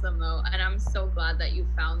awesome though, and I'm so glad that you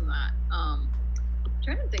found that. I'm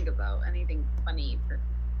trying to think about anything funny for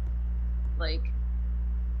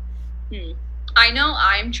I know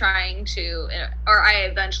I'm trying to, or I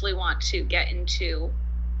eventually want to get into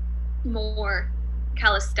more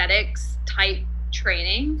calisthenics type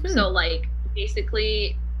training. So like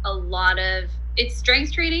basically a lot of it's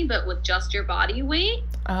strength training but with just your body weight.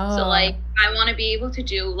 So like I want to be able to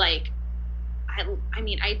do like I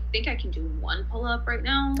mean I think I can do one pull-up right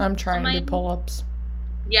now. I'm trying to do pull-ups.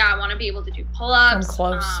 Yeah, I want to be able to do pull-ups. I'm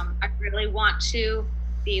close. I really want to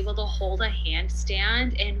be able to hold a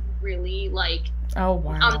handstand and really like I'm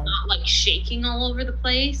not like shaking all over the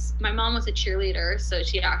place. My mom was a cheerleader, so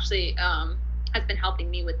she actually has been helping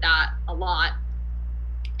me with that a lot.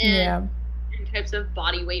 And types of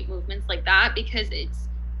body weight movements like that, because it's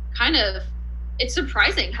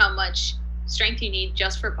surprising how much strength you need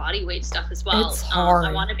just for body weight stuff as well. It's hard.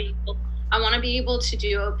 I want to be able to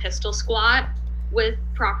do a pistol squat with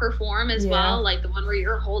proper form as well, like the one where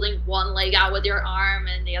you're holding one leg out with your arm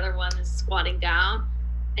and the other one is squatting down.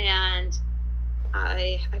 And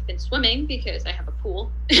I've been swimming because I have a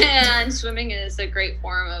pool, and swimming is a great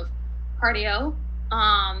form of cardio.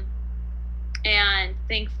 And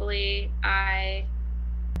thankfully I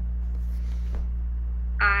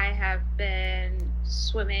have been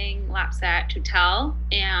swimming laps at Toutel,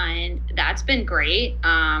 and that's been great.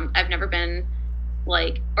 I've never been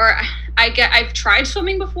I've tried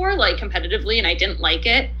swimming before, like competitively, and I didn't like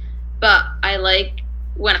it, but I like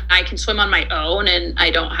when I can swim on my own and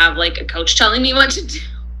I don't have like a coach telling me what to do.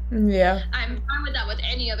 Yeah. I'm fine with that with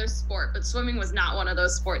any other sport, but swimming was not one of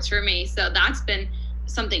those sports for me. So that's been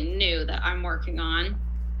something new that I'm working on,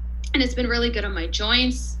 and it's been really good on my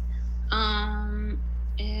joints. And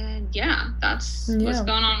that's what's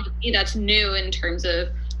going on with me. That's new in terms of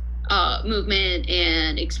movement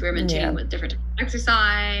and experimenting with different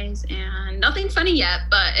exercise, and nothing funny yet,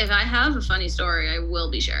 but if I have a funny story, I will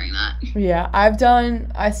be sharing that.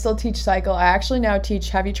 I still teach cycle. I actually now teach,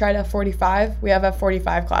 have you tried F45? We have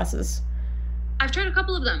F45 classes. I've tried a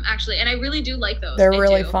couple of them actually, and I really do like those. They're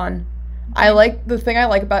really fun. The thing I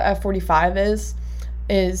like about F45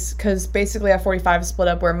 is because basically F45 is split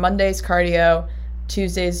up where Monday's cardio,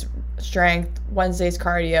 Tuesday's strength, Wednesday's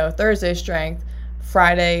cardio, Thursday's strength,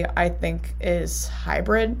 Friday I think is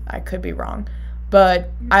hybrid. I could be wrong. But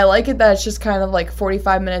I like it that it's just kind of like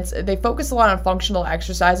 45 minutes. They focus a lot on functional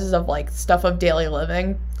exercises of like stuff of daily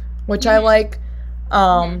living, which I like.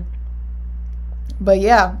 But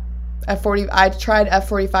yeah, I tried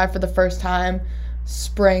F45 for the first time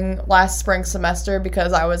last spring semester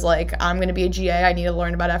because I was like, I'm going to be a GA. I need to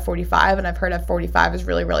learn about F45, and I've heard F45 is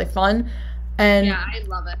really, really fun. And yeah, I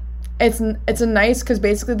love it. It's a nice, because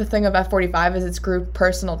basically the thing of F45 is it's group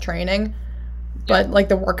personal training, but like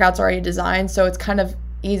the workout's already designed, so it's kind of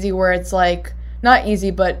easy where it's like, not easy,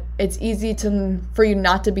 but it's easy for you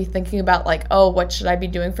not to be thinking about like, oh, what should I be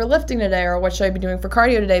doing for lifting today, or what should I be doing for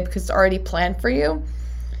cardio today, because it's already planned for you.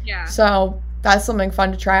 Yeah. So that's something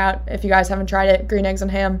fun to try out. If you guys haven't tried it, Green Eggs and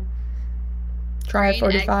Ham. Try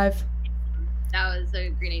F45. That was a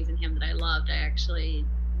Green Eggs and Ham that I loved. I actually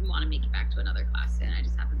want to make it back to another class, and I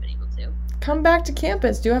just haven't been able to. Come back to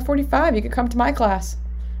campus. Do F45. You could come to my class.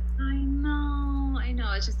 I know.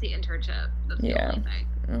 It's just the internship. That's the only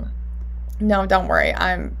thing. No, don't worry.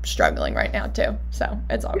 I'm struggling right now, too. So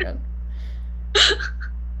it's all good.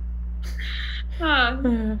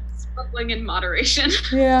 Struggling in moderation.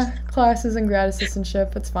 Yeah. Classes and grad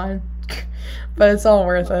assistantship. It's fine. But it's all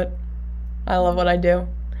worth it. I love what I do.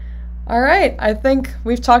 All right. I think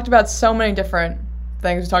we've talked about so many different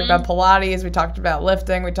things. We talked about Pilates. We talked about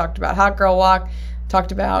lifting. We talked about Hot Girl Walk.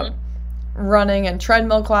 Talked about running and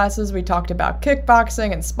treadmill classes. We talked about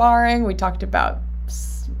kickboxing and sparring. We talked about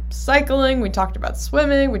cycling. We talked about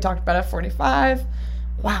swimming. We talked about F45.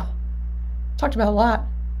 Wow. Talked about a lot.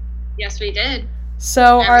 Yes, we did.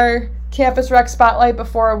 So our campus rec spotlight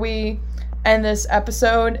before we end this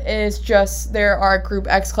episode is just there are Group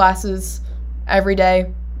X classes every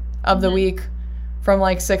day of the week from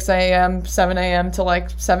like 6 a.m., 7 a.m. to like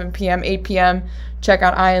 7 p.m., 8 p.m. Check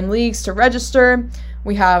out IM Leagues to register.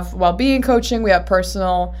 We have well-being coaching. We have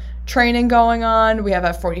personal training going on. We have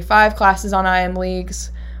F45 classes on IM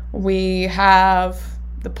Leagues. We have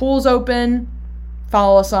the pools open.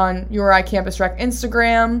 Follow us on URI Campus Rec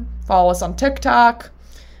Instagram. Follow us on TikTok.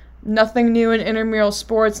 Nothing new in intramural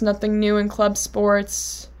sports. Nothing new in club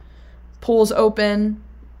sports. Pool's open.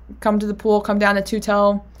 Come to the pool. Come down to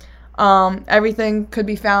Tutel. Everything could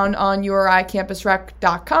be found on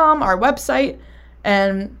uricampusrec.com, our website.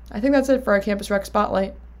 And I think that's it for our Campus Rec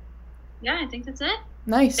Spotlight. Yeah, I think that's it.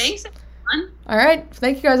 Nice. Thanks, everyone. All right.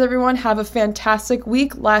 Thank you guys, everyone. Have a fantastic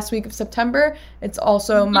week. Last week of September. It's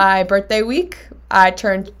also my birthday week. I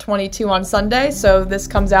turned 22 on Sunday, so this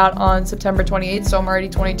comes out on September 28th, so I'm already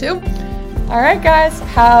 22. All right, guys.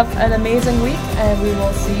 Have an amazing week, and we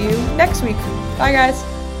will see you next week. Bye,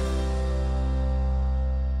 guys.